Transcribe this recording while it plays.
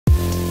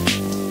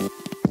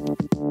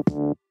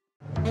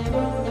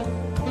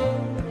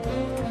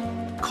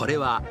これ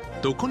は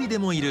どこにで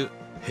もいる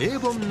平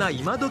凡な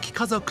今時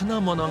家族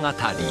の物語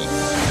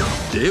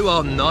で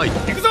はない。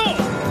行くぞ。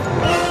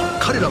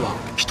彼らは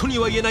人に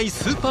は言えない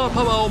スーパー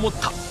パワーを持っ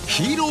た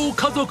ヒーロー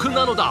家族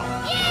なのだ。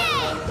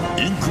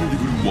インクレデ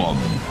ィブル1、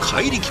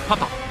怪力パ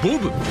パボ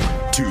ブ、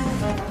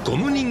2、ゴ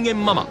ム人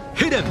間ママ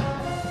ヘレン、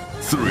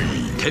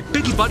3、鉄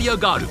壁バリア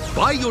ガール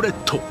バイオレッ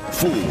ト、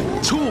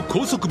4、超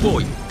高速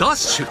ボーイダッ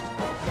シュ、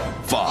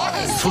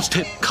5、そし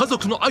て家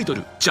族のアイド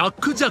ルジャッ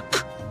ク・ジャッ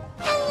ク。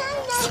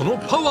その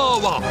パワ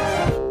ーは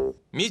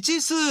未知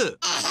数。こ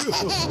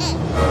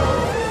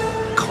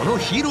の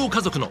ヒーロー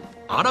家族の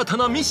新た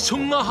なミッショ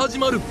ンが始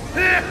まる。追っ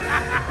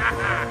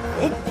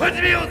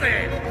始めよう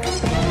ぜ。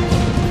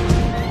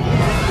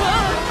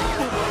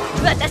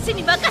私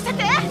に任せ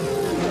て。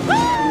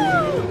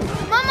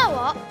ママ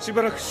はし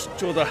ばらく出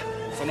張だ。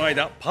その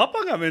間パ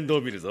パが面倒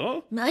見る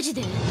ぞ。マジ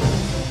で？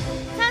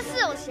算数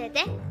教え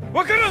て。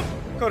わからん。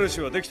彼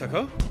氏はできた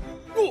か？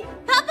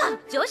パパ、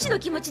女子の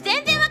気持ち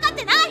全然分かっ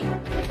てない。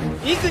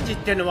育児っ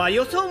てのは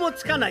予想も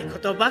つかないこ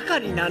とばか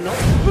りなの。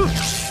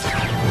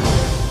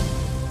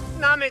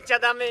なめちゃ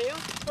ダメよ。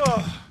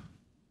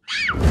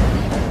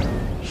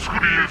スク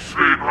リーンセ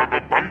ーバー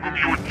が番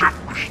組をジャッ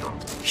クした。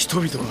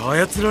人々が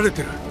操られ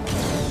てる。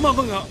マ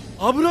マが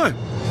危ない。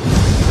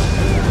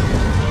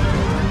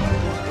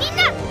みん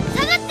な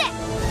下がって。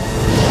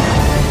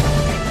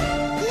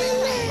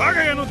我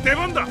が家の出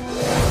番だ。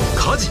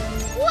家事、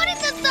壊れ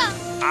ちゃった。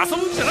遊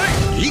ぶんじゃない。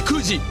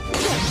育児、ジャ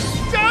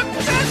ッ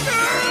クジャッ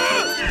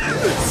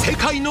世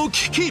界の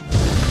危機。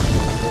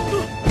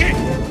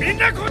みん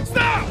なこっち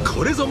だ。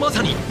これぞま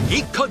さに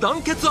一家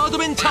団結アド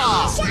ベンチャー。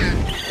パ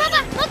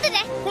パ持ってて。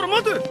ほら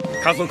待て。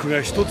家族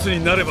が一つ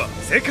になれば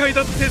世界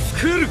だって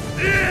救える。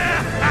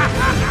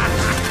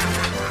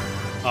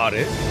あ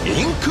れ？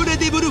インクレ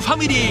ディブルファ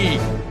ミリー。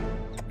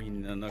み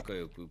んな仲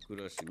良く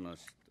暮らしま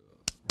した。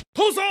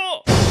逃走。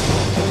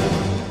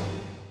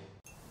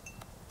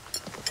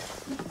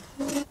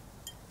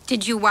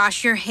Did you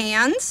wash your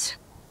hands?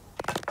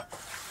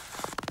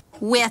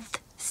 With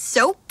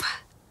soap?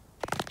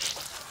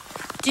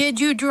 Did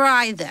you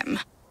dry them?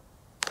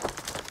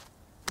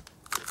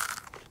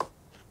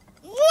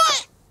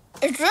 What?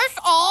 Is this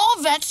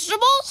all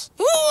vegetables?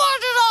 Who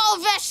wanted all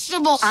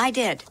vegetables? I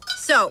did.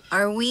 So,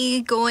 are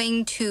we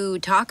going to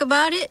talk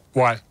about it?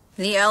 What?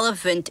 The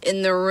elephant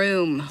in the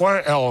room.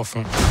 What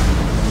elephant?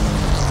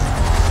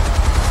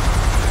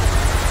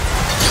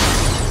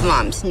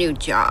 Mom's new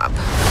job.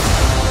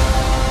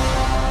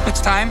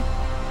 It's time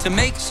to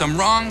make some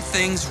wrong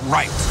things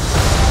right.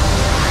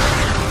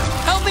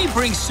 Help me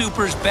bring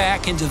supers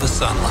back into the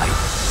sunlight.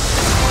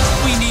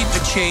 We need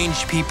to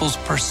change people's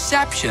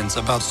perceptions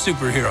about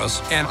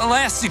superheroes, and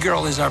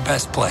Elastigirl is our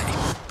best play.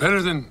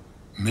 Better than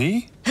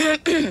me?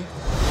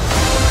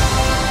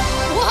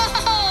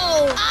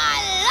 Whoa!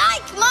 I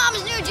like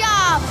Mom's new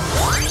job.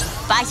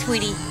 Bye,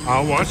 sweetie.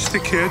 I'll watch the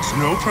kids,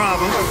 no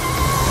problem.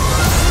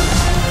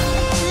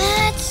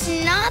 That's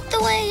not the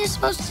way you're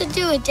supposed to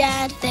do it,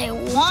 Dad. They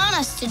want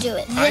us to do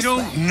it this way. I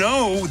don't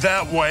know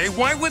that way.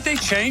 Why would they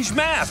change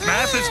math?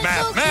 Math is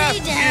math. Okay,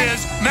 Math Dad.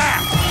 is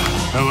math.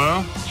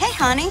 Hello? Hey,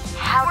 honey.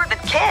 How are the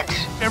kids?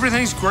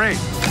 Everything's great.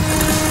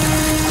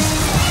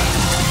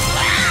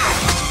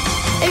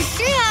 Is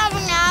she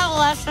having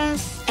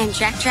adolescence? And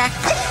Jack?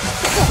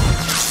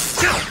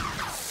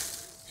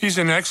 He's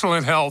in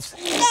excellent health.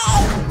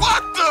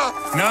 What the?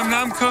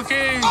 Num-num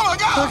cookie. Oh my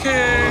God.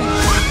 Cookie.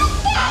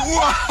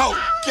 Wow,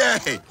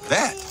 gay.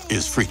 That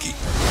is freaky.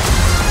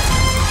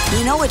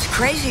 You know it's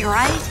crazy,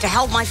 right? To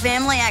help my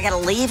family, I gotta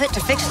leave it.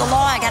 To fix the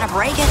law, I gotta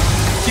break it.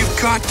 You've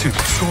got to,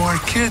 so our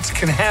kids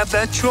can have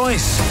that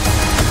choice.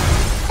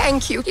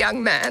 Thank you,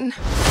 young man.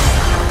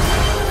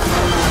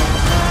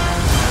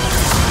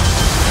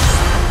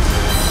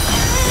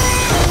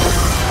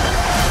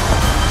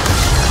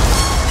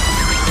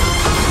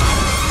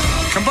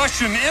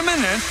 Combustion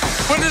imminent?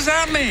 What does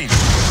that mean?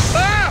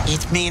 Ah!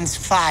 It means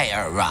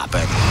fire,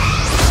 Robert.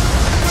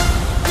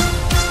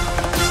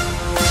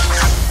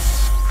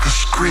 The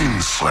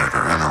Screen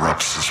Slater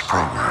interrupts this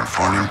program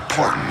for an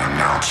important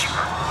announcement.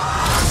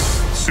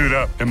 Suit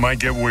up. It might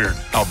get weird.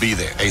 I'll be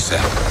there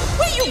ASAP.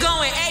 Where you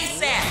going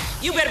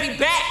ASAP? You better be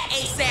back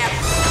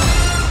ASAP.